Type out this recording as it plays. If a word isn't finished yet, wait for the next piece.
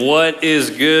What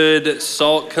is good,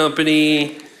 Salt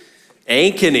Company,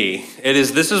 Ankeny?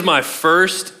 This is my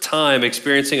first time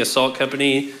experiencing a Salt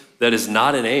Company that is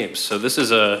not in Ames. So this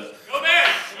is a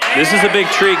big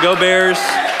treat. Go Bears.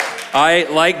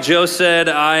 Like Joe said,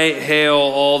 I hail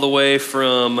all the way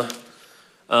from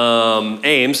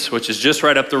Ames, which is just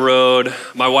right up the road.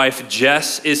 My wife,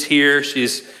 Jess, is here.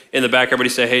 She's in the back. Everybody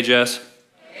say, hey, Jess.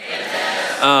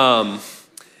 Hey, Jess.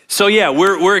 So yeah,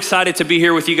 we're excited to be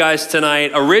here with you guys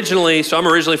tonight. I'm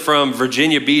originally from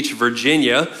Virginia Beach,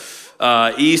 Virginia,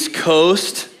 East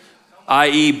Coast,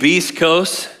 i.e. Beast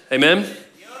Coast. Amen?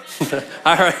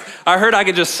 I heard I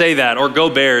could just say that, or go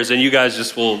Bears, and you guys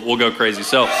just will go crazy.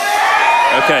 So,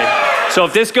 okay. So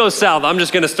if this goes south, I'm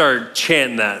just gonna start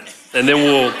chanting that, and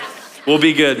then we'll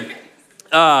be good.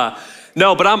 No,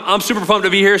 but I'm super pumped to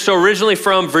be here. So originally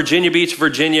from Virginia Beach,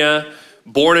 Virginia,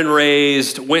 born and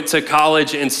raised, went to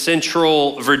college in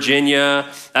Central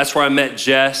Virginia. That's where I met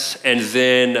Jess, and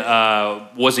then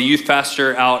was a youth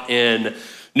pastor out in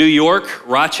New York,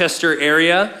 Rochester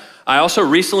area. I also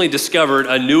recently discovered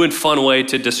a new and fun way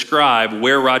to describe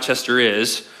where Rochester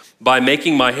is by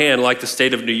making my hand like the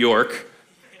state of New York,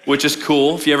 which is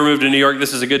cool. If you ever moved to New York,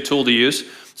 this is a good tool to use.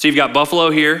 So you've got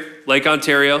Buffalo here, Lake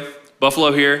Ontario,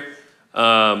 Buffalo here,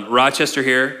 Rochester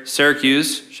here,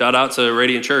 Syracuse, shout out to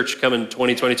Radiant Church coming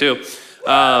 2022,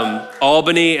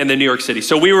 Albany, and then New York City.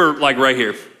 So we were like right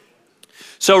here.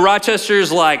 So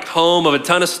Rochester's like home of a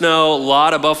ton of snow, a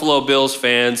lot of Buffalo Bills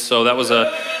fans. So that was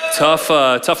a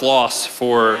tough loss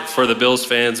for the Bills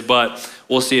fans, but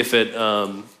we'll see if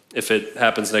it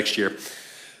happens next year.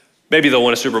 Maybe they'll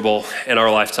win a Super Bowl in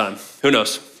our lifetime. Who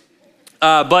knows?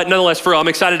 But nonetheless, I'm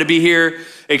excited to be here,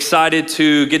 excited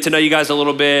to get to know you guys a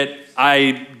little bit.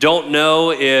 I don't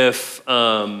know if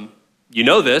you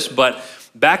know this, but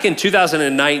back in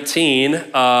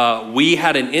 2019, we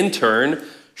had an intern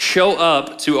show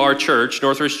up to our church,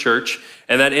 Northridge Church,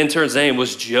 and that intern's name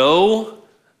was Joe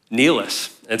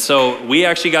Nealis. And so we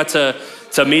actually got to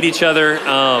meet each other.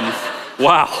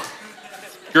 Wow,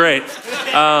 great.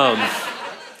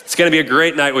 It's gonna be a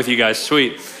great night with you guys,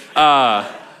 sweet.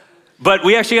 But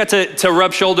we actually got to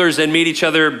rub shoulders and meet each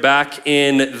other back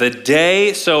in the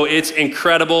day, so it's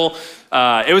incredible.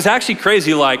 It was actually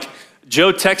crazy, like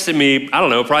Joe texted me, I don't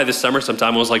know, probably this summer sometime,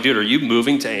 and was like, dude, are you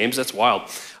moving to Ames? That's wild.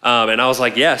 And I was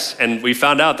like, yes, and we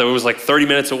found out that it was like 30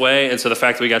 minutes away, and so the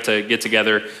fact that we got to get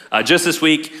together just this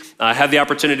week, have the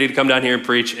opportunity to come down here and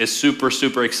preach is super,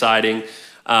 super exciting.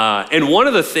 And one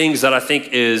of the things that I think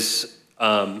is,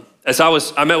 I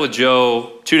met with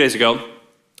Joe 2 days ago,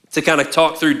 to kind of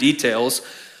talk through details.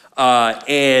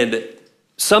 And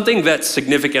something that's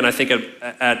significant, I think,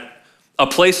 at a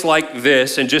place like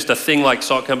this and just a thing like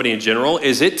Salt Company in general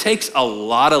is it takes a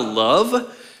lot of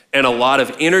love and a lot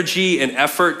of energy and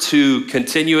effort to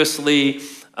continuously,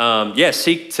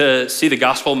 seek to see the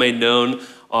gospel made known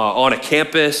on a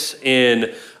campus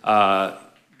in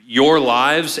your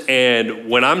lives. And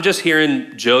when I'm just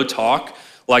hearing Joe talk,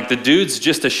 like the dude's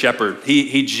just a shepherd.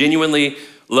 He genuinely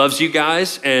loves you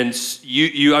guys, and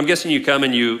I'm guessing you come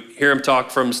and you hear him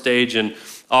talk from stage, and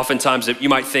oftentimes you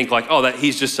might think like, oh, that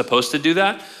he's just supposed to do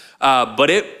that. But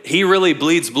he really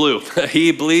bleeds blue.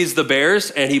 He bleeds the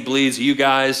Bears, and he bleeds you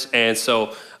guys. And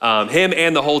so him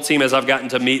and the whole team, as I've gotten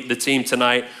to meet the team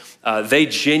tonight, they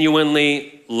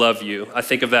genuinely love you. I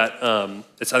think of that, I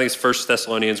think it's 1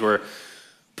 Thessalonians, where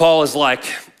Paul is like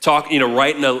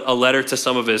writing a letter to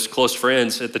some of his close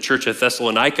friends at the church of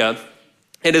Thessalonica.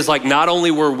 It is like, not only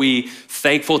were we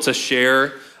thankful to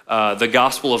share the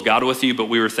gospel of God with you, but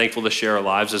we were thankful to share our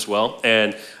lives as well.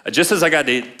 And just as I got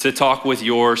to talk with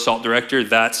your SALT director,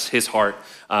 that's his heart.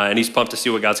 And he's pumped to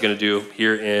see what God's gonna do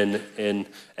here in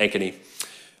Ankeny.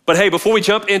 But hey, before we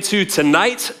jump into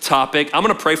tonight's topic, I'm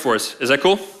gonna pray for us. Is that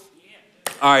cool?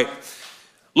 Yeah. All right.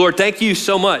 Lord, thank you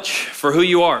so much for who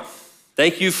you are.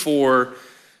 Thank you for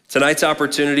tonight's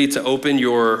opportunity to open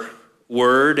your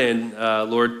word and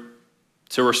Lord,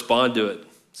 to respond to it.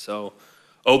 So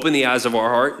open the eyes of our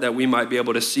heart that we might be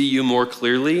able to see you more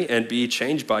clearly and be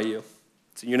changed by you.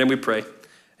 It's in your name we pray,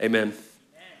 amen.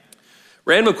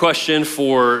 Random question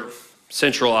for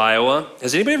Central Iowa.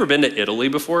 Has anybody ever been to Italy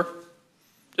before?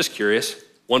 Just curious.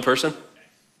 One person?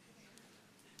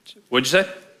 What'd you say?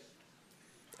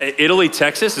 Italy,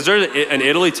 Texas? Is there an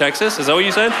Italy, Texas? Is that what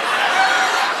you said?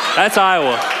 That's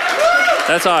Iowa.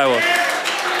 That's Iowa.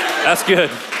 That's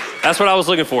good. That's what I was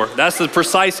looking for. That's the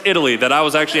precise Italy that I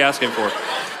was actually asking for.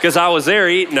 Because I was there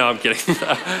eating, no, I'm kidding.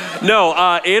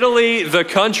 No, Italy, the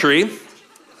country.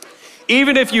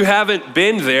 Even if you haven't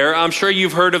been there, I'm sure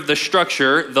you've heard of the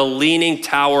structure, the Leaning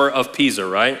Tower of Pisa,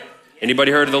 right?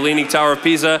 Anybody heard of the Leaning Tower of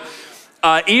Pisa?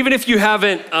 Even if you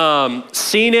haven't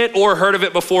seen it or heard of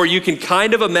it before, you can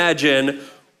kind of imagine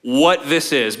what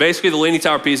this is. Basically, the Leaning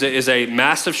Tower of Pisa is a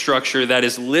massive structure that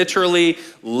is literally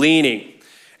leaning.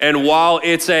 And while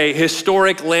it's a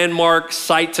historic landmark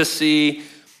sight to see,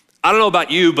 I don't know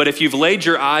about you, but if you've laid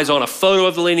your eyes on a photo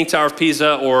of the Leaning Tower of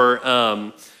Pisa or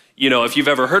if you've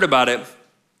ever heard about it,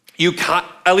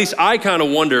 at least I kind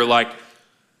of wonder, like,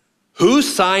 who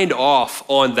signed off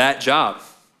on that job,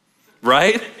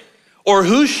 right? Or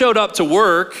who showed up to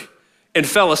work and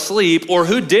fell asleep, or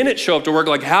who didn't show up to work?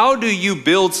 Like, how do you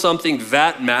build something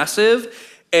that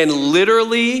massive and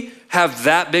literally have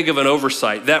that big of an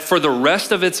oversight that for the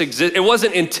rest of its existence, it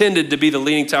wasn't intended to be the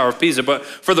Leaning Tower of Pisa, but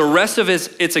for the rest of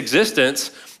its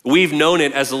existence, we've known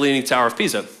it as the Leaning Tower of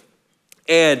Pisa.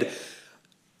 And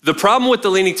the problem with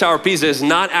the Leaning Tower of Pisa is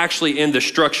not actually in the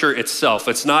structure itself.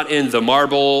 It's not in the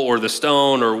marble or the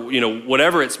stone or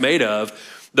whatever it's made of.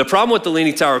 The problem with the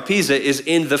Leaning Tower of Pisa is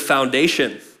in the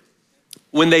foundation.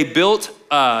 When they built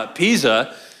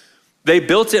Pisa, they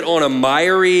built it on a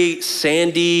miry,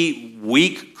 sandy,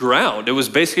 weak ground. It was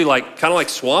basically kind of like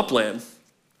swampland.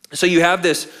 So you have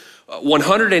this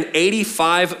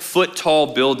 185-foot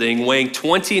tall building weighing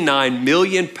 29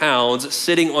 million pounds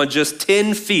sitting on just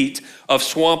 10 feet of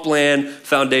swampland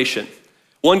foundation.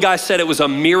 One guy said it was a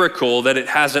miracle that it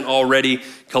hasn't already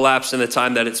collapsed in the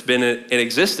time that it's been in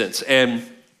existence. And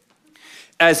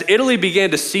as Italy began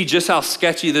to see just how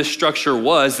sketchy this structure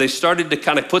was, they started to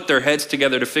kind of put their heads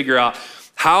together to figure out,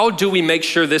 how do we make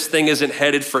sure this thing isn't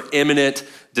headed for imminent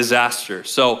disaster?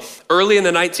 So early in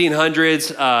the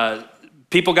 1900s,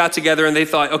 people got together and they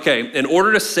thought, okay, in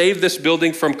order to save this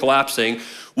building from collapsing,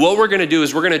 what we're gonna do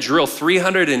is we're gonna drill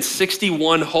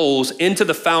 361 holes into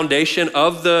the foundation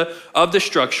of the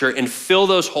structure and fill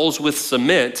those holes with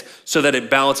cement so that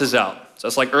it balances out. So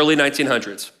that's like early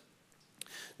 1900s.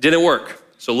 Didn't work.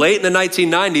 So late in the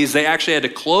 1990s, they actually had to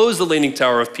close the Leaning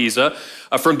Tower of Pisa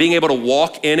from being able to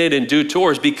walk in it and do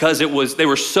tours because they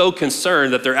were so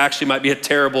concerned that there actually might be a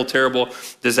terrible, terrible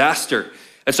disaster.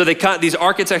 And so these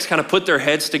architects kind of put their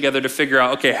heads together to figure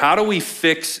out, okay, how do we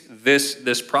fix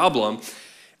this problem?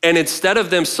 And instead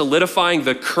of them solidifying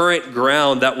the current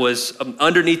ground that was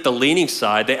underneath the leaning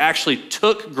side, they actually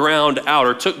took ground out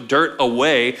or took dirt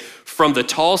away from the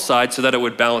tall side so that it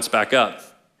would balance back up.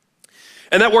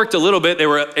 And that worked a little bit. They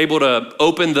were able to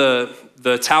open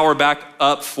the tower back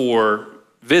up for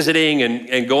visiting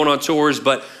and going on tours.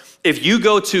 But if you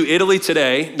go to Italy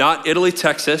today, not Italy,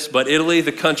 Texas, but Italy,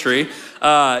 the country,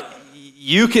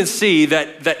 you can see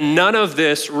that none of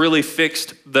this really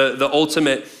fixed the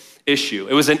ultimate issue.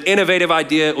 It was an innovative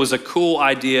idea. It was a cool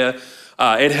idea.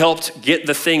 It helped get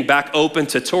the thing back open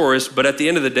to tourists. But at the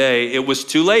end of the day, it was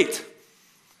too late.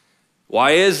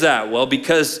 Why is that? Well,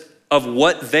 because of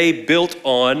what they built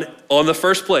on the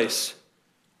first place.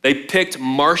 They picked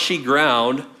marshy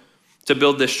ground to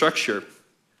build this structure.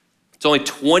 It's only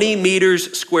 20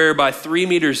 meters square by 3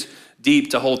 meters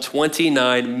deep to hold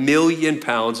 29 million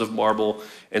pounds of marble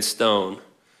and stone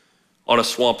on a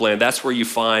swampland. That's where you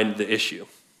find the issue.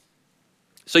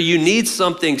 So you need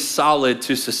something solid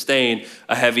to sustain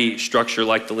a heavy structure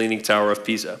like the Leaning Tower of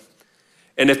Pisa.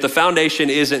 And if the foundation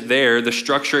isn't there, the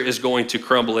structure is going to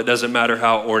crumble. It doesn't matter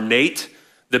how ornate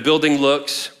the building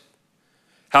looks,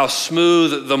 how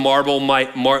smooth the marble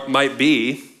might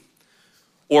be,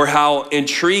 or how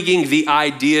intriguing the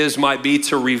ideas might be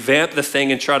to revamp the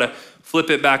thing and try to flip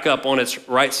it back up on its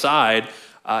right side.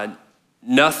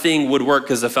 Nothing would work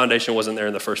because the foundation wasn't there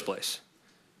in the first place.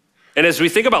 And as we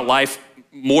think about life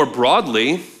more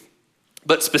broadly,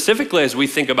 but specifically as we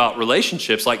think about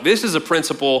relationships, like this is a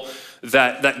principle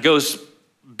that goes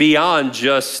beyond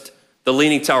just the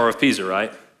Leaning Tower of Pisa,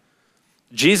 right?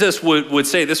 Jesus would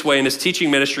say it this way in his teaching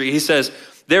ministry. He says,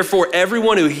 therefore,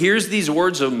 everyone who hears these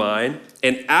words of mine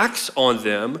and acts on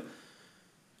them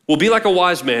will be like a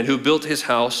wise man who built his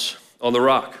house on the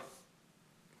rock.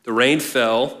 The rain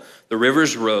fell, the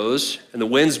rivers rose, and the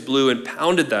winds blew and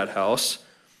pounded that house,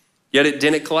 yet it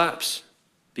didn't collapse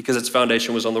because its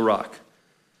foundation was on the rock.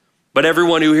 But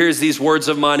everyone who hears these words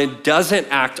of mine and doesn't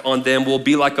act on them will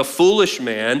be like a foolish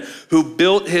man who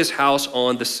built his house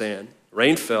on the sand.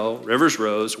 Rain fell, rivers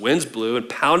rose, winds blew and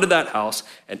pounded that house,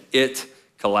 and it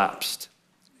collapsed.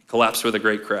 It collapsed with a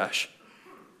great crash.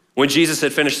 When Jesus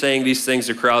had finished saying these things,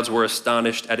 the crowds were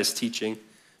astonished at his teaching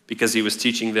because he was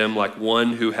teaching them like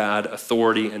one who had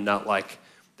authority and not like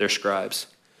their scribes.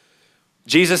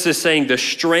 Jesus is saying the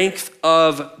strength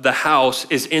of the house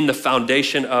is in the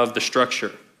foundation of the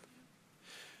structure.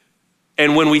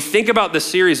 And when we think about the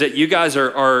series that you guys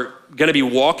are going to be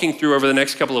walking through over the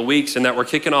next couple of weeks and that we're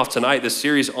kicking off tonight, this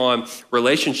series on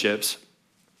relationships,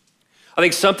 I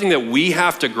think something that we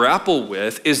have to grapple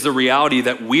with is the reality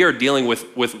that we are dealing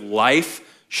with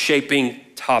life-shaping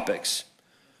topics,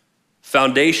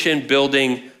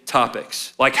 foundation-building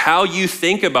topics. Like how you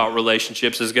think about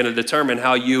relationships is going to determine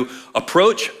how you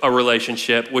approach a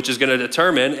relationship, which is going to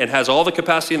determine and has all the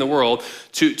capacity in the world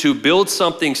to build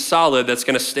something solid that's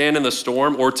going to stand in the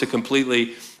storm or to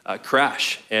completely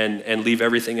crash and leave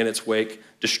everything in its wake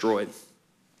destroyed.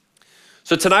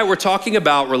 So tonight we're talking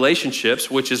about relationships,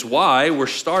 which is why we're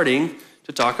starting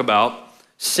to talk about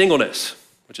singleness,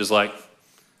 which is like,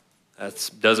 that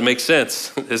doesn't make sense.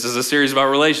 This is a series about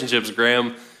relationships,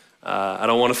 Graham. I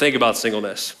don't want to think about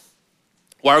singleness.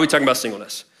 Why are we talking about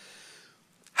singleness?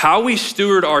 How we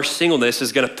steward our singleness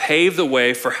is going to pave the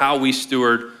way for how we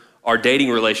steward our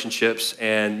dating relationships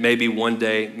and maybe one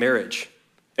day marriage.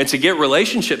 And to get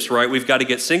relationships right, we've got to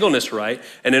get singleness right.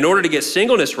 And in order to get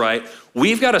singleness right,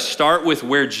 we've got to start with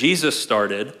where Jesus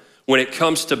started when it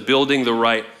comes to building the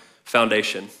right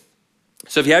foundation.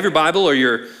 So if you have your Bible or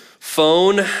your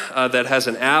phone that has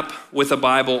an app with a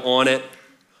Bible on it,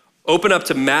 open up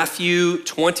to Matthew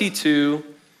 22,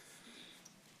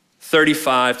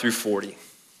 35 through 40.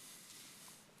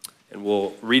 And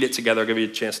we'll read it together. I'll give you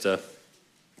a chance to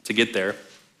get there.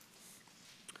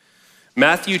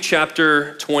 Matthew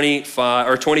chapter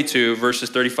 22, verses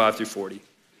 35 through 40.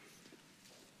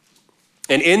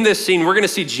 And in this scene, we're going to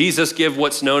see Jesus give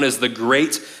what's known as the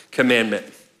Great Commandment.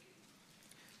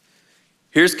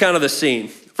 Here's kind of the scene.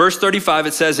 Verse 35,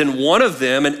 it says, "And one of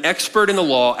them, an expert in the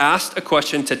law, asked a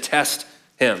question to test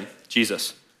him,"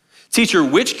 Jesus. "Teacher,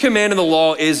 which command in the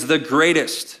law is the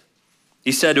greatest?"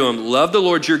 He said to him, "Love the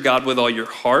Lord your God with all your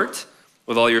heart,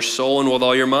 with all your soul, and with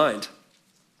all your mind.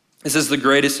 This is the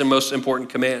greatest and most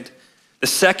important command. The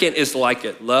second is like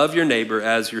it, love your neighbor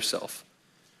as yourself."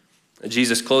 And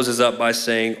Jesus closes up by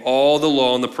saying, "All the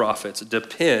law and the prophets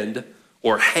depend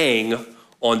or hang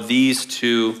on these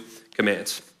two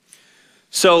commands."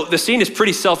 So the scene is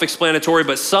pretty self-explanatory,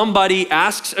 but somebody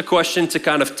asks a question to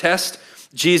kind of test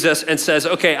Jesus and says,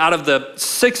 okay, out of the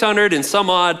 600 and some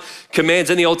odd commands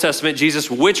in the Old Testament,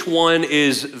 Jesus, which one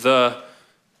is the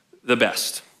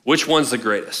best? Which one's the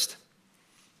greatest?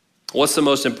 What's the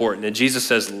most important? And Jesus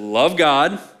says, love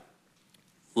God,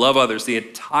 love others. The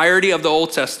entirety of the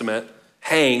Old Testament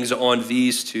hangs on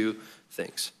these two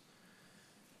things.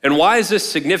 And why is this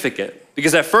significant?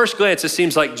 Because at first glance, it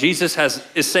seems like Jesus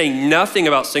is saying nothing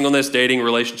about singleness, dating,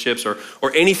 relationships, or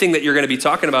anything that you're going to be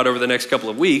talking about over the next couple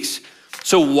of weeks.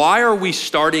 So why are we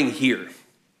starting here?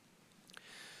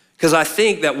 Because I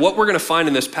think that what we're going to find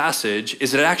in this passage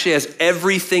is that it actually has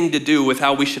everything to do with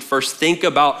how we should first think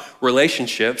about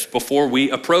relationships before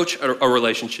we approach a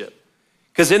relationship.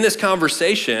 Because in this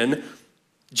conversation,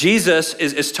 Jesus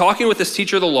is talking with this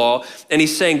teacher of the law, and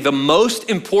he's saying the most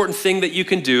important thing that you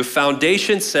can do,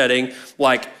 foundation setting,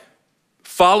 like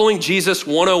following Jesus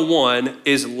 101,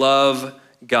 is love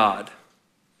God.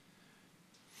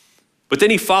 But then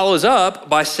he follows up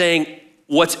by saying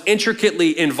what's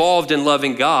intricately involved in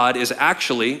loving God is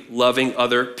actually loving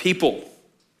other people.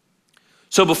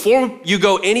 So before you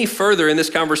go any further in this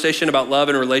conversation about love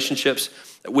and relationships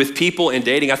with people and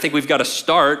dating, I think we've got to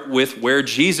start with where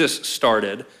Jesus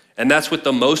started, and that's with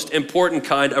the most important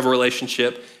kind of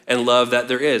relationship and love that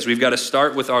there is. We've got to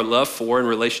start with our love for and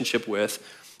relationship with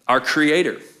our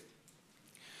Creator.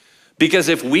 Because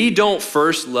if we don't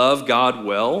first love God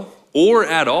well or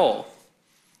at all,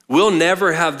 we'll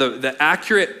never have the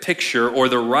accurate picture or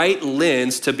the right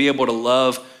lens to be able to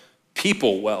love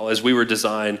people well as we were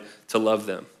designed to love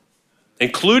them,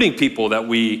 including people that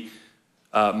we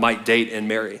might date and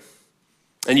marry.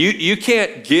 And you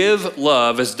can't give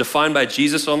love as defined by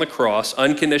Jesus on the cross,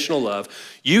 unconditional love.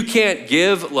 You can't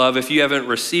give love if you haven't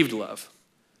received love.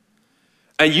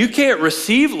 And you can't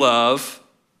receive love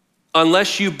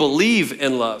unless you believe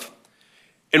in love.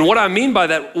 And what I mean by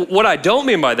that, what I don't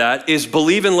mean by that is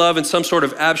believe in love in some sort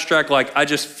of abstract, like I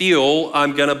just feel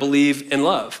I'm gonna believe in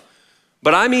love.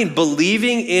 But I mean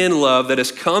believing in love that has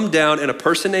come down in a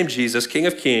person named Jesus, King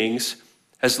of Kings,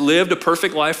 has lived a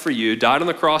perfect life for you, died on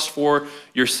the cross for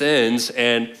your sins,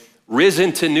 and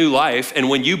risen to new life. And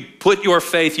when you put your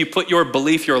faith, you put your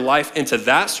belief, your life into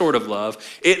that sort of love,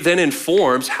 it then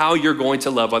informs how you're going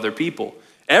to love other people.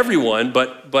 Everyone,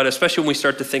 but especially when we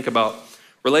start to think about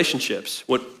relationships.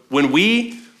 When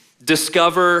we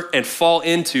discover and fall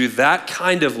into that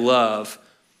kind of love,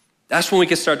 that's when we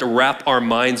can start to wrap our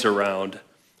minds around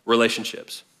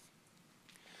relationships.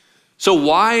 So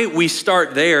why we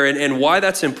start there and why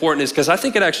that's important is because I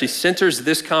think it actually centers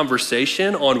this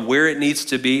conversation on where it needs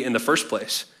to be in the first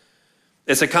place.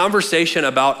 It's a conversation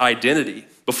about identity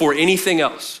before anything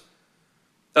else.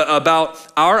 about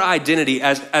our identity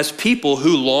as people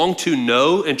who long to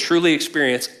know and truly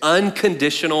experience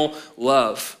unconditional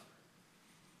love.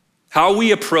 How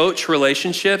we approach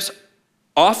relationships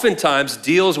oftentimes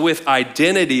deals with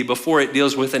identity before it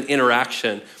deals with an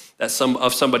interaction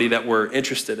of somebody that we're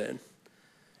interested in.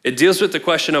 It deals with the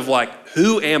question of like,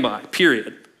 who am I,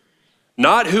 period.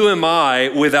 Not who am I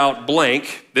without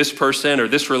blank, this person or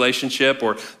this relationship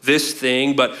or this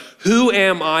thing, but who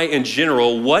am I in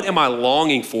general? What am I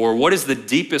longing for? What is the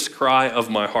deepest cry of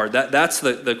my heart? That's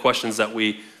the questions that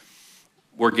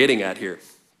we're getting at here.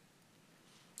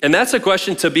 And that's a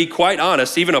question, to be quite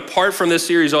honest, even apart from this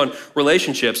series on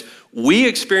relationships, we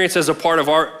experience as a part of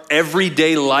our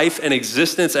everyday life and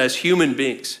existence as human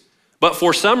beings. But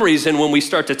for some reason, when we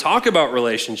start to talk about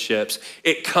relationships,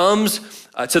 it comes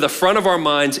to the front of our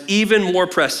minds even more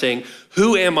pressing,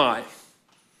 who am I?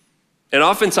 And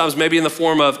oftentimes maybe in the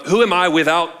form of, who am I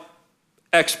without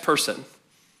X person?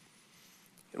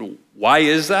 And why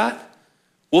is that?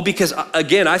 Well, because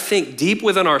again, I think deep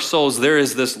within our souls, there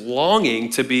is this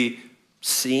longing to be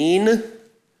seen,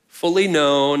 fully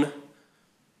known,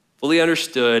 fully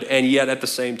understood, and yet at the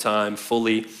same time,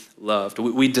 fully loved.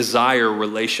 We desire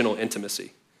relational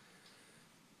intimacy.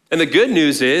 And the good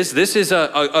news is this is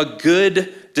a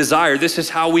good desire. This is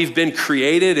how we've been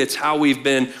created. It's how we've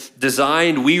been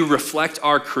designed. We reflect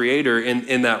our Creator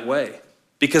in that way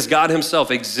because God himself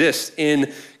exists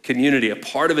in community, a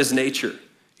part of his nature.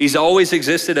 He's always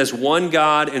existed as one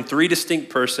God in three distinct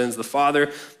persons, the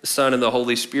Father, the Son, and the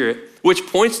Holy Spirit, which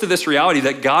points to this reality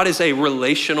that God is a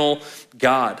relational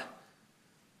God.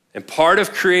 And part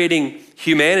of creating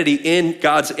humanity in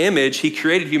God's image, he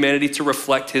created humanity to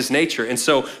reflect his nature. And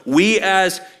so we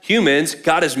as humans,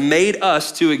 God has made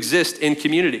us to exist in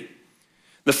community.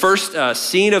 The first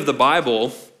scene of the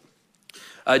Bible,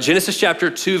 Genesis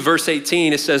chapter 2, verse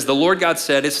 18, it says, "The Lord God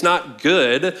said, it's not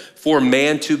good for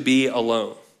man to be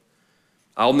alone.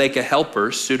 I'll make a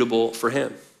helper suitable for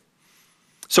him."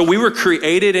 So we were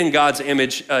created in God's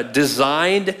image,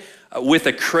 designed with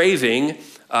a craving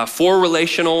for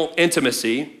relational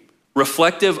intimacy,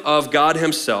 reflective of God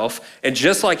himself. And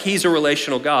just like he's a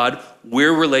relational God,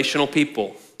 we're relational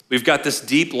people. We've got this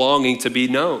deep longing to be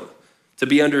known, to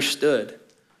be understood.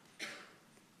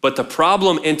 But the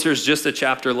problem enters just a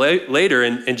chapter later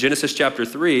in Genesis chapter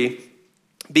 3,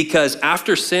 because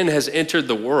after sin has entered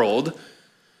the world,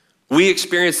 we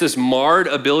experience this marred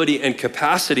ability and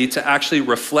capacity to actually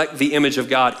reflect the image of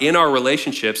God in our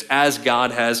relationships as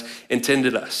God has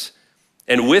intended us.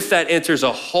 And with that enters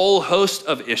a whole host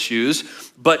of issues,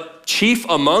 but chief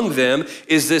among them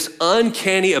is this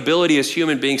uncanny ability as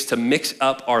human beings to mix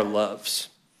up our loves.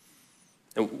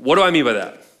 And what do I mean by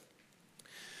that?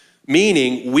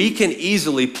 Meaning we can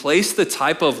easily place the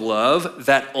type of love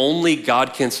that only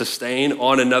God can sustain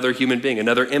on another human being,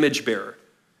 another image bearer.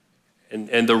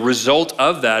 And the result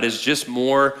of that is just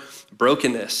more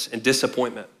brokenness and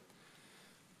disappointment.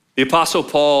 The Apostle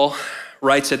Paul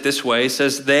writes it this way. He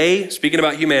says, they, speaking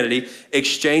about humanity,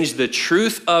 exchanged the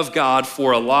truth of God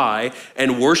for a lie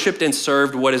and worshiped and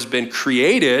served what has been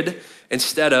created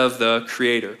instead of the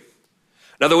Creator.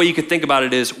 Another way you could think about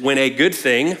it is when a good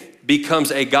thing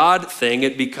becomes a God thing,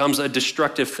 it becomes a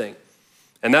destructive thing.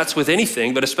 And that's with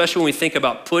anything, but especially when we think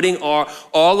about putting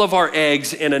all of our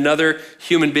eggs in another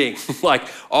human being, like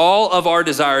all of our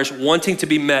desires wanting to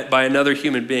be met by another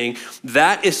human being,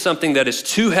 that is something that is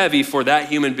too heavy for that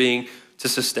human being to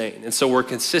sustain. And so we're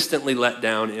consistently let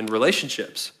down in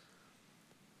relationships.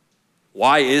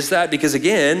 Why is that? Because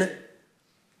again,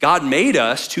 God made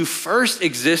us to first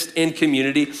exist in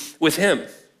community with him.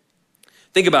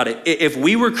 Think about it. If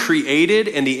we were created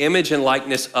in the image and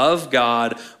likeness of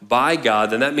God by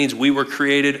God, then that means we were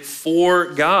created for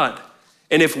God.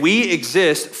 And if we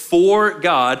exist for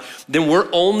God, then we're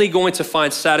only going to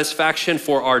find satisfaction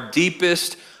for our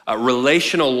deepest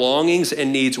relational longings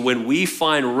and needs when we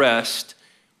find rest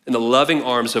in the loving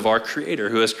arms of our Creator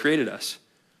who has created us.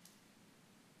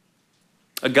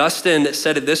 Augustine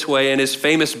said it this way in his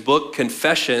famous book,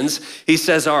 Confessions. He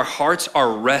says, our hearts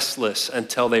are restless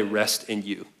until they rest in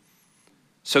you.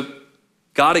 So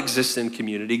God exists in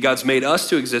community. God's made us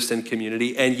to exist in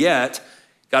community, and yet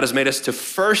God has made us to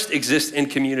first exist in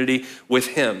community with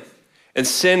him. And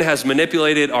sin has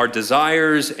manipulated our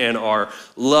desires and our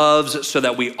loves so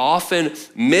that we often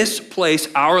misplace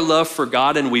our love for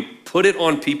God and we put it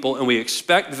on people and we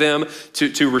expect them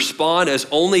to respond as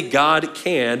only God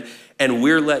can, and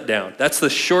we're let down. That's the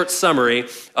short summary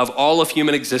of all of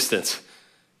human existence,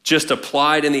 just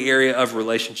applied in the area of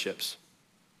relationships.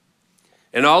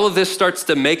 And all of this starts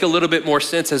to make a little bit more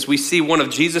sense as we see one of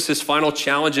Jesus's final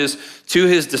challenges to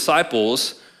his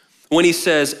disciples when he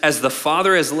says, as the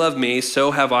Father has loved me,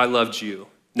 so have I loved you.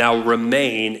 Now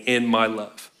remain in my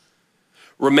love.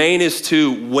 Remain is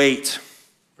to wait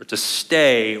or to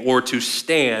stay or to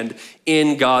stand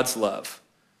in God's love.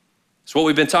 It's what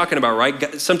we've been talking about,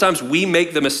 right? Sometimes we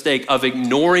make the mistake of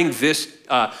ignoring this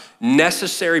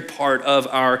necessary part of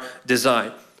our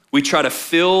design. We try to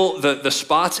fill the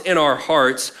spots in our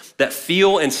hearts that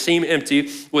feel and seem empty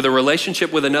with a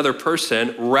relationship with another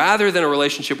person rather than a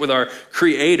relationship with our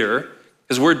Creator,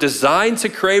 because we're designed to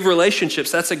crave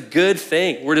relationships. That's a good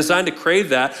thing. We're designed to crave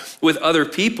that with other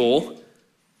people,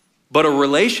 but a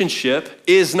relationship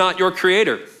is not your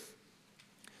Creator.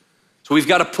 So we've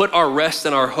got to put our rest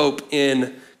and our hope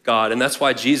in God. And that's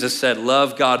why Jesus said,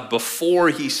 love God before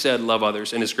he said love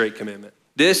others in his great commandment.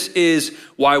 This is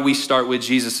why we start with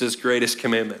Jesus' greatest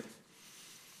commandment.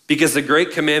 Because the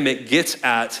great commandment gets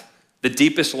at the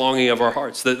deepest longing of our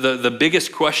hearts, the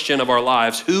biggest question of our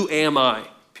lives, who am I,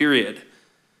 period.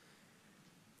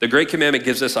 The great commandment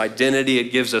gives us identity,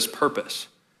 it gives us purpose.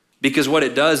 Because what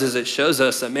it does is it shows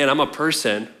us that, man, I'm a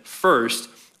person first,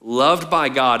 loved by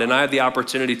God, and I have the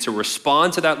opportunity to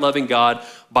respond to that loving God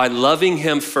by loving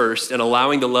him first and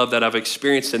allowing the love that I've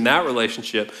experienced in that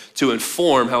relationship to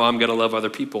inform how I'm gonna love other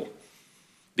people.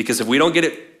 Because if we don't get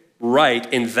it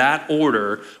right in that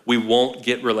order, we won't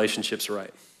get relationships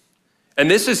right. And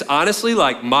this is honestly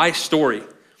like my story.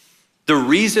 The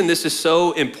reason this is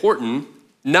so important,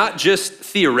 not just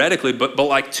theoretically, but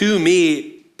like to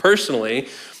me personally,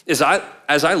 is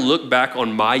as I look back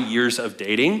on my years of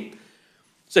dating,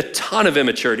 there's a ton of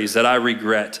immaturities that I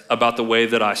regret about the way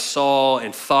that I saw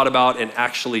and thought about and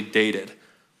actually dated.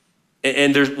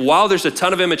 And while there's a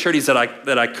ton of immaturities that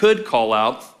I could call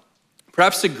out,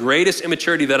 perhaps the greatest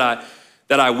immaturity that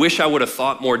I wish I would have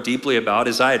thought more deeply about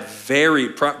is I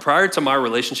had prior to my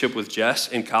relationship with Jess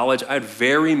in college, I had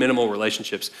very minimal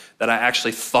relationships that I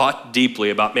actually thought deeply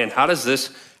about, man,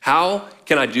 how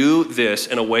can I do this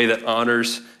in a way that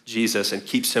honors Jesus and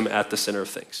keeps him at the center of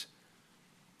things?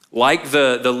 Like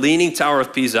the Leaning Tower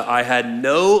of Pisa, I had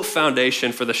no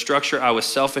foundation for the structure I was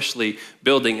selfishly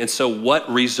building. And so what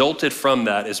resulted from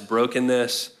that is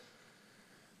brokenness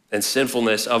and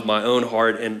sinfulness of my own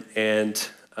heart and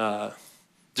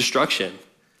destruction.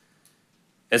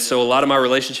 And so a lot of my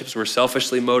relationships were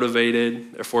selfishly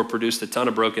motivated, therefore produced a ton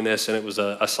of brokenness, and it was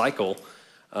a cycle.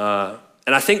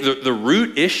 And I think the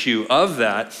root issue of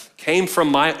that came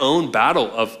from my own battle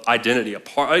of identity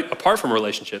apart from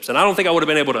relationships. And I don't think I would have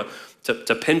been able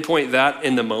to pinpoint that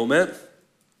in the moment.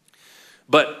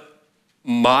 But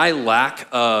my lack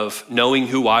of knowing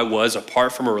who I was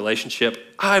apart from a relationship,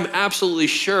 I'm absolutely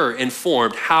sure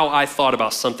informed how I thought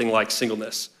about something like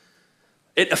singleness.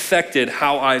 It affected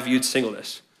how I viewed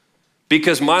singleness.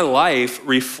 Because my life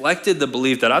reflected the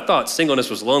belief that I thought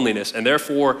singleness was loneliness, and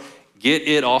therefore, get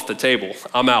it off the table.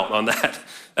 I'm out on that.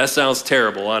 That sounds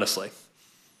terrible, honestly.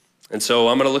 And so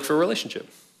I'm gonna look for a relationship.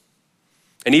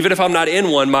 And even if I'm not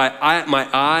in one, my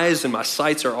eyes and my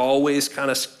sights are always kind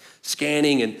of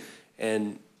scanning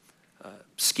and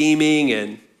scheming.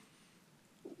 And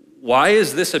why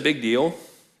is this a big deal?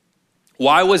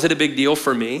 Why was it a big deal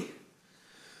for me?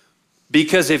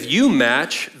 Because if you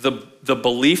match the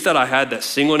belief that I had that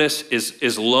singleness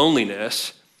is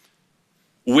loneliness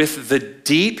with the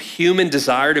deep human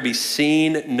desire to be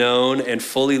seen, known, and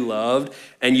fully loved,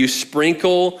 and you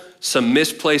sprinkle some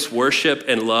misplaced worship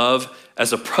and love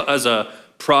as a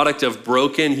product of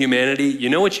broken humanity, you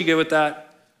know what you get with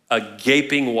that? A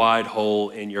gaping wide hole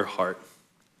in your heart.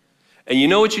 And you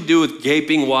know what you do with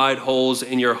gaping wide holes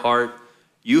in your heart?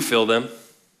 You fill them.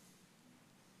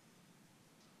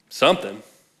 Something.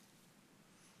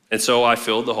 And so I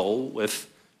filled the hole with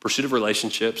pursuit of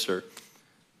relationships or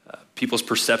people's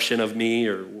perception of me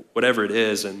or whatever it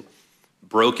is, and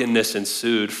brokenness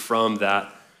ensued from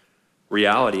that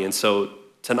reality. And so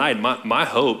tonight, my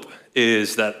hope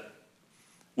is that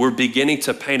we're beginning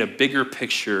to paint a bigger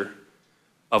picture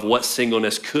of what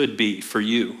singleness could be for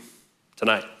you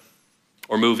tonight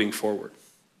or moving forward.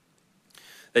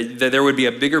 That there would be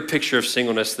a bigger picture of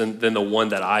singleness than the one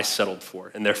that I settled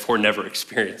for and therefore never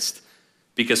experienced,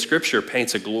 because Scripture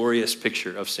paints a glorious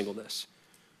picture of singleness.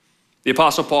 The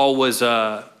Apostle Paul was,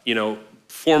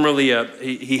 formerly,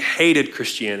 he hated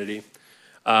Christianity,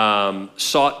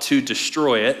 sought to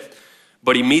destroy it,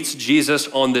 but he meets Jesus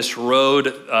on this road,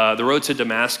 the road to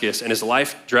Damascus, and his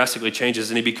life drastically changes,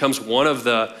 and he becomes one of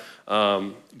the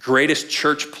greatest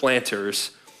church planters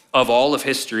of all of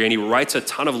history, and he writes a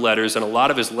ton of letters, and a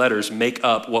lot of his letters make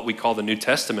up what we call the New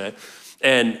Testament.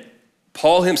 And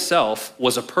Paul himself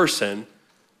was a person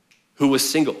who was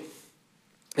single.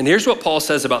 And here's what Paul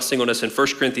says about singleness in 1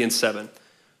 Corinthians 7,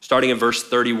 starting in verse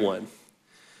 31.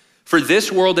 For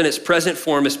this world in its present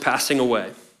form is passing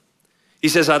away. He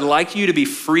says, I'd like you to be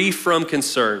free from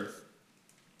concern.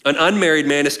 An unmarried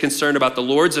man is concerned about the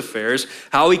Lord's affairs,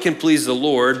 how he can please the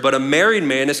Lord, but a married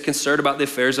man is concerned about the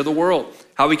affairs of the world,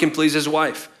 how he can please his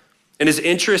wife. And his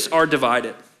interests are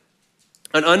divided.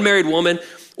 An unmarried woman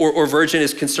or virgin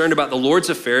is concerned about the Lord's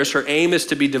affairs. Her aim is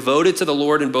to be devoted to the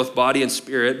Lord in both body and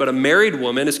spirit, but a married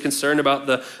woman is concerned about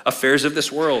the affairs of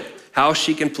this world, how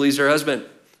she can please her husband.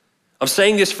 I'm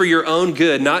saying this for your own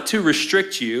good, not to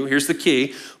restrict you, here's the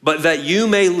key, but that you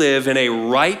may live in a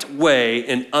right way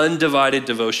in undivided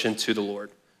devotion to the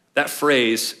Lord. That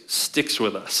phrase sticks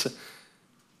with us.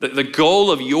 The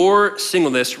goal of your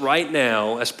singleness right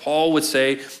now, as Paul would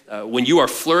say, when you are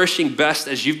flourishing best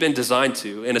as you've been designed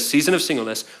to in a season of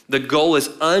singleness, the goal is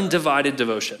undivided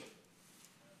devotion.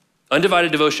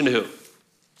 Undivided devotion to who?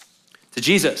 To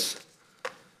Jesus.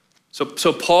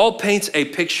 So Paul paints a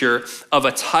picture of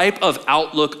a type of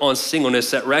outlook on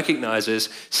singleness that recognizes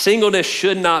singleness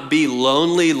should not be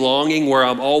lonely longing where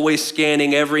I'm always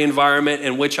scanning every environment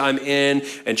in which I'm in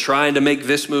and trying to make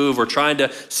this move or trying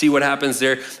to see what happens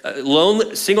there.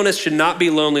 Singleness should not be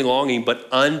lonely longing, but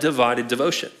undivided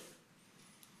devotion.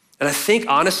 And I think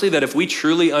honestly that if we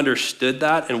truly understood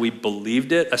that and we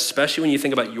believed it, especially when you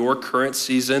think about your current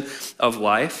season of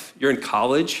life, you're in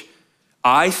college,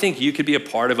 I think you could be a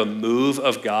part of a move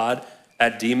of God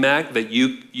at DMAC that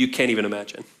you can't even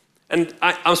imagine. And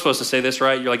I'm supposed to say this,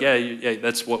 right? You're like, yeah,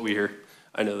 that's what we hear.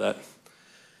 I know that.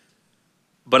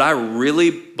 But I really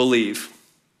believe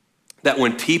that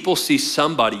when people see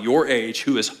somebody your age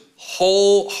who is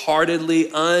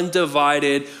wholeheartedly,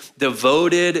 undivided,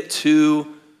 devoted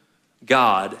to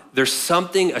God, there's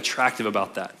something attractive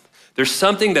about that. There's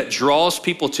something that draws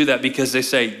people to that because they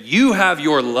say, you have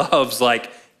your loves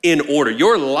like in order.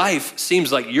 Your life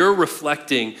seems like you're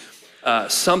reflecting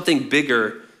something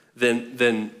bigger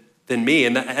than me.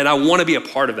 And I want to be a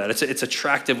part of that. It's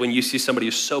attractive when you see somebody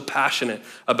who's so passionate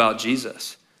about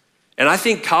Jesus. And I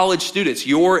think college students,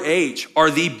 your age,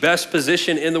 are the best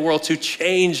position in the world to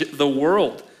change the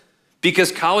world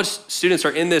because college students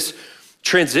are in this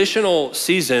transitional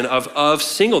season of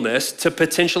singleness to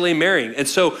potentially marrying. And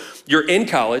so you're in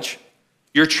college,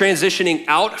 you're transitioning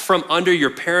out from under your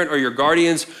parent or your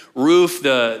guardian's roof.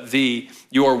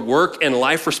 Your work and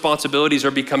life responsibilities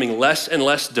are becoming less and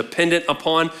less dependent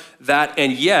upon that.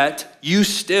 And yet you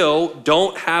still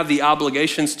don't have the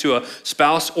obligations to a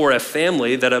spouse or a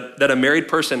family that a married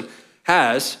person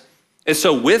has. And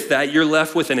so with that, you're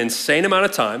left with an insane amount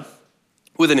of time,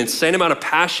 with an insane amount of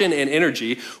passion and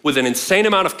energy, with an insane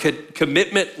amount of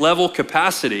commitment level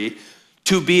capacity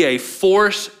to be a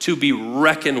force to be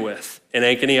reckoned with in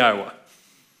Ankeny, Iowa.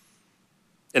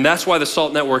 And that's why the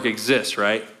SALT Network exists,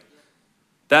 right?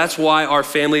 That's why our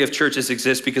family of churches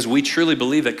exists, because we truly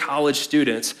believe that college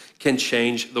students can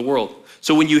change the world.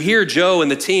 So when you hear Joe and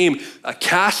the team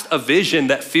cast a vision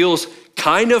that feels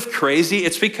kind of crazy,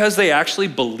 it's because they actually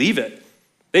believe it.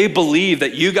 They believe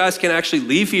that you guys can actually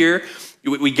leave here.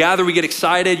 We gather, we get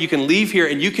excited. You can leave here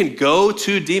and you can go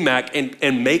to DMAC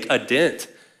and make a dent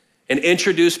and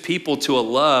introduce people to a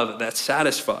love that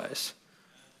satisfies.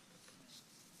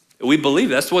 We believe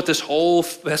that's what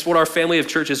our family of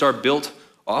churches are built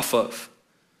off of.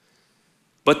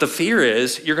 But the fear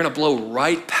is you're gonna blow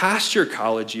right past your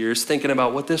college years thinking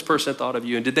about what this person thought of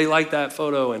you and did they like that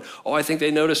photo and I think they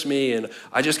noticed me and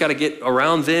I just gotta get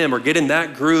around them or get in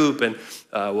that group and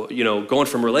going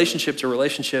from relationship to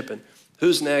relationship and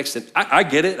who's next? And I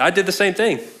get it, I did the same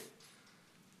thing.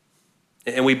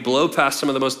 And we blow past some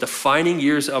of the most defining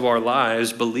years of our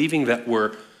lives believing that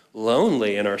we're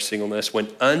lonely in our singleness when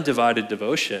undivided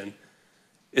devotion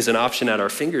is an option at our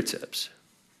fingertips.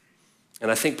 And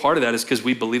I think part of that is because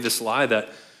we believe this lie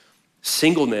that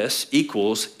singleness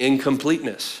equals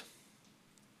incompleteness.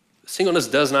 Singleness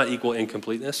does not equal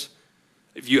incompleteness.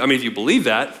 If you believe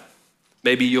that,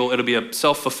 maybe it'll be a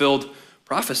self-fulfilled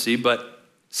prophecy, but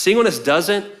singleness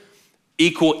doesn't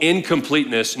equal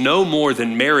incompleteness no more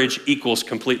than marriage equals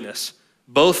completeness.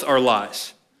 Both are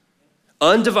lies.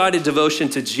 Undivided devotion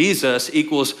to Jesus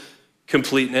equals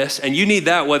completeness, and you need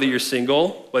that whether you're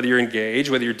single, whether you're engaged,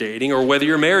 whether you're dating, or whether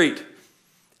you're married.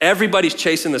 Everybody's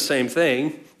chasing the same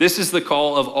thing. This is the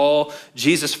call of all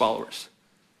Jesus followers.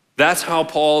 That's how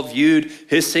Paul viewed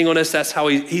his singleness. That's how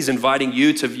he's inviting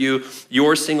you to view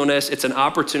your singleness. It's an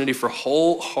opportunity for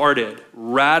wholehearted,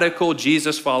 radical,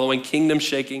 Jesus-following,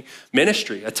 kingdom-shaking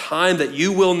ministry, a time that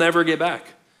you will never get back.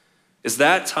 Is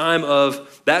that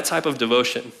type of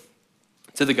devotion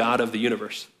to the God of the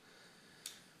universe.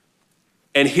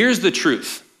 And here's the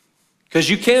truth, because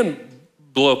you can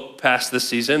blow past this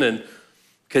season and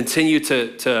continue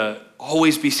to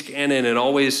always be scanning and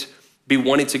always be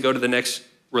wanting to go to the next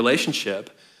relationship.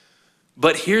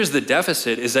 But here's the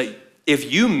deficit is that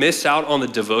if you miss out on the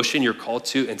devotion you're called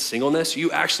to in singleness, you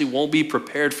actually won't be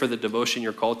prepared for the devotion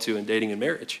you're called to in dating and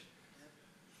marriage.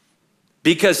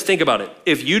 Because think about it,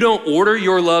 if you don't order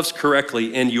your loves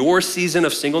correctly in your season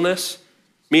of singleness,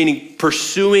 meaning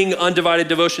pursuing undivided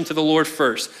devotion to the Lord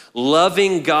first,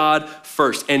 loving God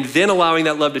first, and then allowing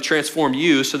that love to transform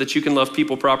you so that you can love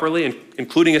people properly,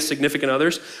 including as significant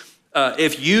others,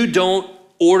 if you don't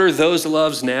order those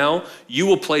loves now, you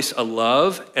will place a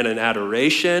love and an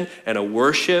adoration and a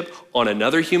worship on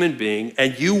another human being,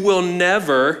 and you will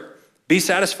never be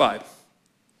satisfied.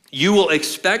 You will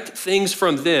expect things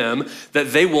from them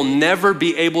that they will never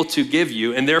be able to give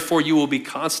you, and therefore you will be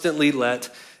constantly let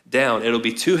down. It'll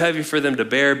be too heavy for them to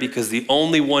bear because the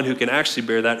only one who can actually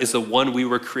bear that is the one we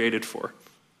were created for.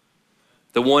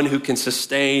 The one who can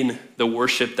sustain the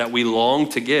worship that we long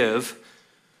to give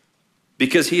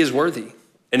because he is worthy.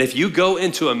 And if you go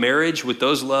into a marriage with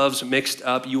those loves mixed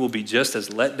up, you will be just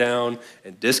as let down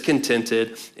and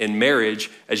discontented in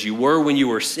marriage as you were when you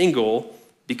were single,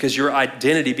 because your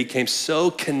identity became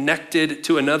so connected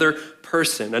to another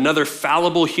person, another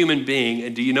fallible human being.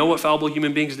 And do you know what fallible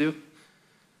human beings do?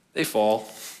 They fall.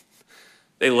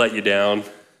 They let you down.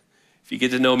 If you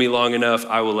get to know me long enough,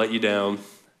 I will let you down.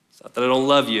 It's not that I don't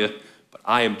love you, but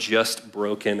I am just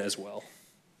broken as well.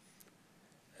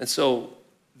 And so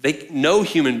no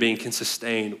human being can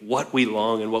sustain what we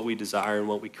long and what we desire and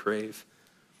what we crave.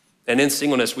 And in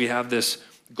singleness, we have this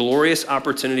glorious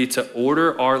opportunity to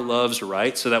order our loves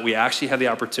right so that we actually have the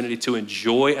opportunity to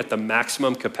enjoy at the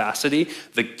maximum capacity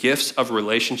the gifts of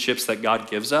relationships that God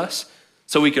gives us,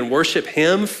 so we can worship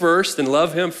him first and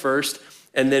love him first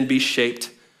and then be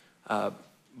shaped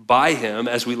by him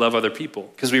as we love other people,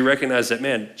 because we recognize that,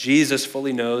 man, Jesus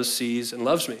fully knows, sees, and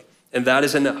loves me, and that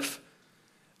is enough.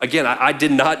 Again, I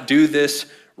did not do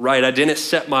this right. I didn't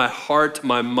set my heart,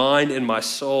 my mind, and my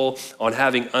soul on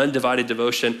having undivided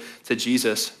devotion to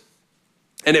Jesus.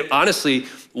 And it honestly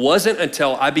wasn't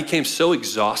until I became so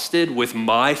exhausted with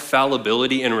my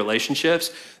fallibility in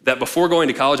relationships that before going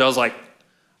to college, I was like,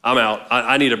 I'm out.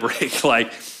 I need a break.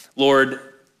 Like, Lord,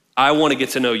 I want to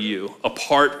get to know you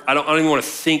apart. I don't even want to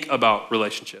think about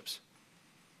relationships.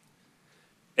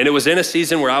 And it was in a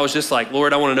season where I was just like,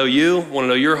 Lord, I want to know you. I want to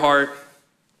know your heart.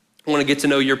 I want to get to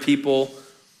know your people.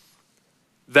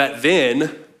 That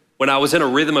then, when I was in a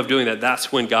rhythm of doing that,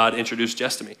 that's when God introduced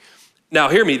Jess to me. Now,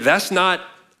 hear me, that's not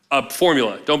a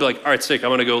formula. Don't be like, all right, sick, I'm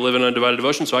gonna go live in undivided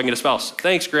devotion so I can get a spouse.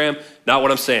 Thanks, Graham. Not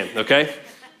what I'm saying, okay?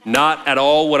 Not at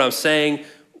all what I'm saying.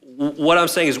 What I'm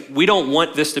saying is we don't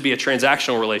want this to be a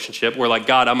transactional relationship where, like,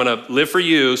 God, I'm gonna live for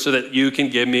you so that you can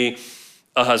give me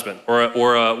a husband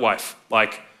or a wife.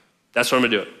 Like, that's what I'm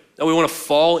gonna do. No, we wanna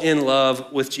fall in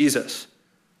love with Jesus.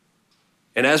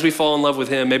 And as we fall in love with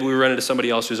him, maybe we run into somebody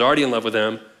else who's already in love with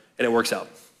him, and it works out.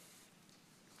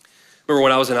 Remember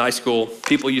when I was in high school,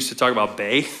 people used to talk about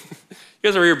bae. You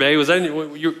guys ever hear bae? Was that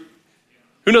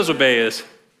who knows what bae is?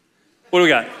 What do we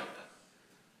got?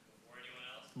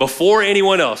 Before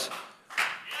anyone else.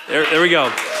 There we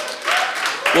go.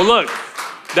 Well, look,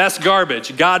 that's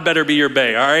garbage. God better be your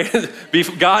bae, all right?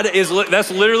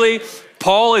 That's literally,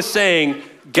 Paul is saying,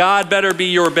 God better be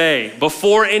your bae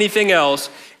before anything else.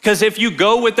 Because if you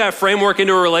go with that framework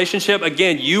into a relationship,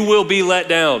 again, you will be let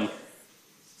down,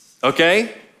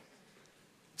 okay?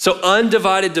 So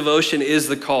undivided devotion is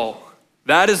the call.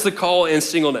 That is the call in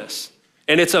singleness.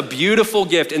 And it's a beautiful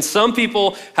gift. And some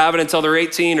people have it until they're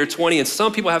 18 or 20, and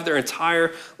some people have their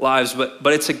entire lives, but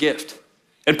it's a gift.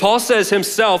 And Paul says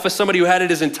himself, as somebody who had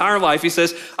it his entire life, he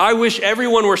says, I wish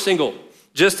everyone were single,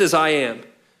 just as I am.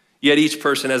 Yet each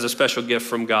person has a special gift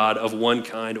from God of one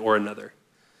kind or another.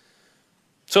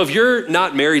 So if you're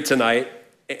not married tonight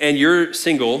and you're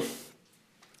single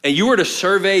and you were to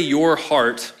survey your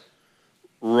heart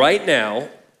right now,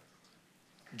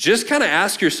 just kind of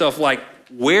ask yourself, like,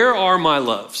 where are my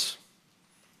loves?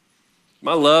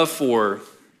 My love for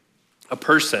a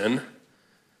person,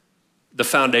 the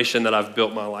foundation that I've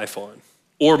built my life on,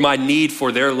 or my need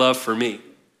for their love for me.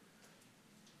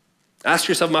 Ask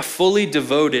yourself, am I fully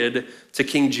devoted to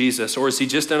King Jesus, or is he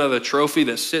just another trophy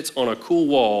that sits on a cool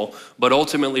wall, but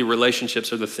ultimately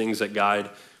relationships are the things that guide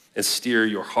and steer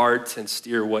your heart and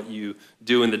steer what you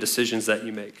do and the decisions that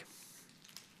you make.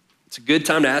 It's a good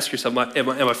time to ask yourself, am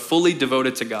I fully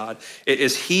devoted to God?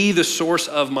 Is he the source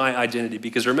of my identity?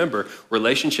 Because remember,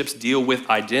 relationships deal with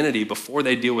identity before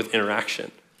they deal with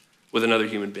interaction with another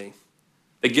human being.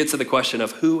 They get to the question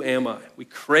of, who am I? We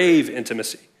crave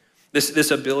intimacy.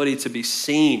 This ability to be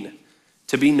seen,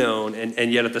 to be known,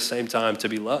 and yet at the same time to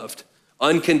be loved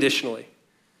unconditionally.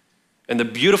 And the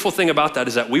beautiful thing about that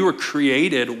is that we were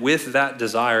created with that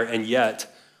desire, and yet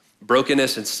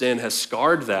brokenness and sin has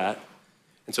scarred that.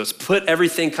 And so it's put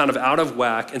everything kind of out of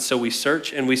whack. And so we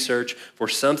search and we search for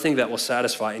something that will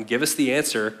satisfy and give us the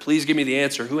answer. Please give me the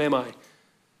answer. Who am I?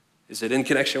 Is it in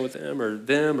connection with them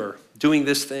or doing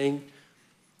this thing?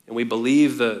 And we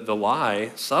believe the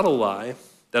lie, subtle lie,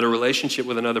 that a relationship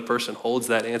with another person holds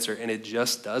that answer, and it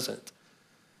just doesn't.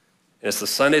 And it's the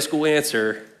Sunday school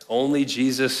answer, only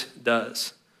Jesus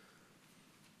does.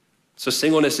 So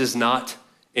singleness is not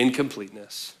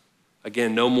incompleteness.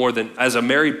 Again, no more than, as a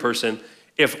married person,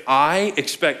 if I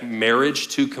expect marriage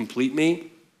to complete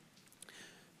me,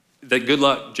 then good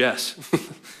luck, Jess.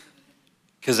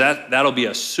 Because that'll be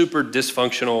a super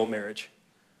dysfunctional marriage.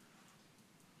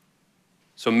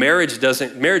 So marriage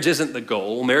isn't the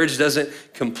goal. Marriage doesn't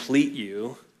complete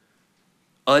you.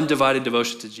 Undivided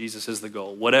devotion to Jesus is the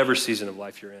goal, whatever season of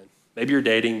life you're in. Maybe you're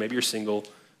dating, maybe you're single,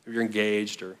 maybe you're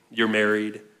engaged, or you're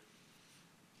married.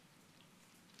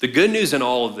 The good news in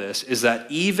all of this is that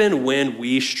even when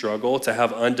we struggle to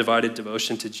have undivided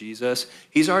devotion to Jesus,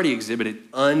 he's already exhibited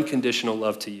unconditional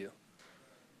love to you.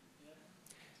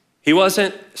 He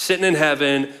wasn't sitting in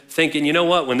heaven thinking, you know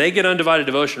what, when they get undivided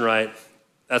devotion right,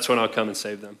 that's when I'll come and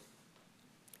save them.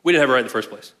 We didn't have it right in the first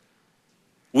place.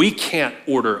 We can't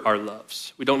order our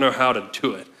loves. We don't know how to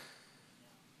do it.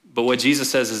 But what Jesus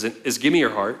says is give me your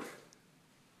heart,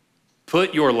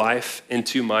 put your life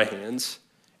into my hands,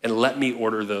 and let me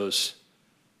order those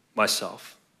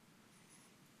myself.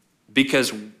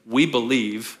 Because we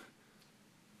believe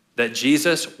that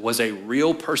Jesus was a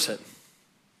real person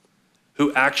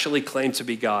who actually claimed to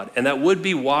be God. And that would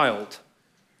be wild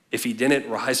if he didn't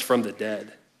rise from the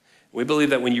dead. We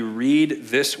believe that when you read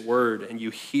this word and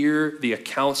you hear the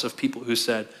accounts of people who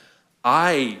said,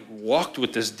 I walked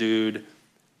with this dude,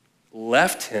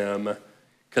 left him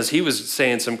because he was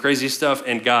saying some crazy stuff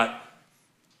and got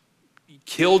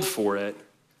killed for it,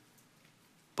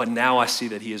 but now I see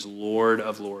that he is Lord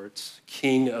of Lords,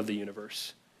 King of the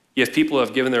universe. You have people who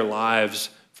have given their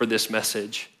lives for this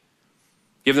message,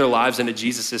 given their lives into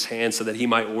Jesus' hands so that he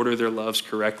might order their loves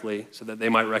correctly, so that they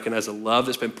might recognize the love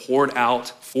that's been poured out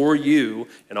for you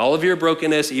and all of your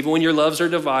brokenness, even when your loves are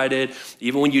divided,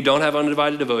 even when you don't have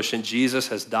undivided devotion. Jesus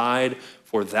has died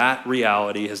for that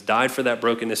reality, has died for that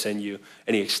brokenness in you,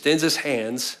 and he extends his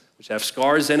hands, which have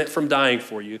scars in it from dying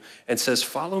for you, and says,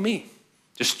 follow me.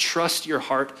 Just trust your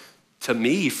heart to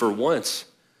me for once,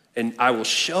 and I will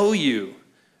show you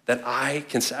that I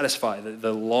can satisfy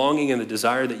the longing and the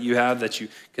desire that you have, that you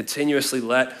continuously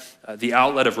let the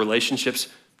outlet of relationships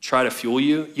try to fuel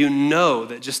you. You know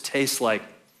that just tastes like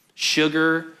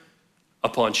sugar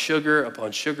upon sugar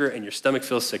upon sugar, and your stomach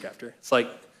feels sick after. It's like,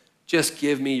 just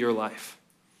give me your life.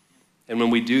 And when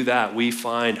we do that, we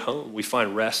find home, we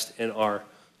find rest in our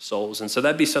souls. And so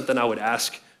that'd be something I would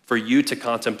ask for you to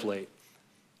contemplate.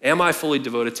 Am I fully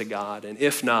devoted to God? And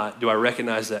if not, do I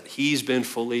recognize that he's been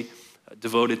fully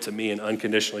devoted to me and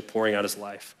unconditionally pouring out his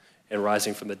life and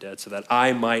rising from the dead so that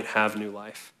I might have new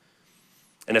life?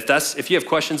 And if you have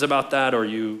questions about that, or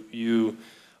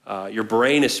your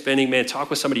brain is spinning, man, talk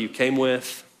with somebody you came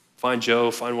with. Find Joe,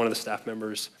 find one of the staff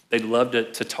members. They'd love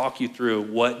to talk you through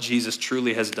what Jesus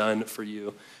truly has done for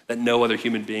you that no other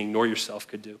human being nor yourself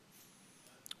could do.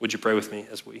 Would you pray with me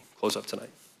as we close up tonight?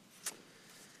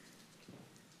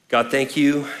 God, thank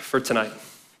you for tonight.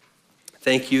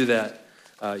 Thank you that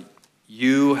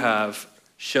you have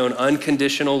shown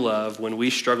unconditional love when we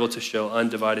struggle to show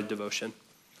undivided devotion.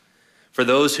 For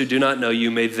those who do not know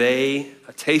you, may they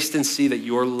taste and see that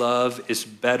your love is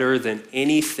better than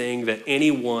anything that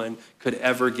anyone could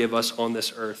ever give us on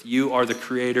this earth. You are the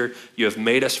creator. You have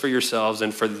made us for yourselves.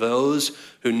 And for those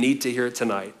who need to hear it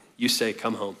tonight, you say,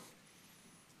 come home.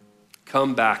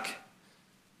 Come back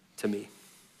to me.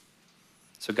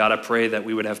 So God, I pray that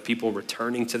we would have people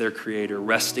returning to their creator,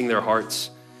 resting their hearts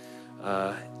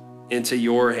into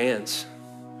your hands,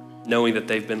 knowing that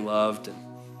they've been loved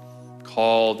and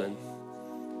called, and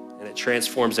it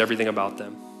transforms everything about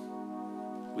them.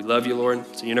 We love you, Lord.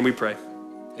 So in your name we pray.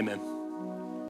 Amen.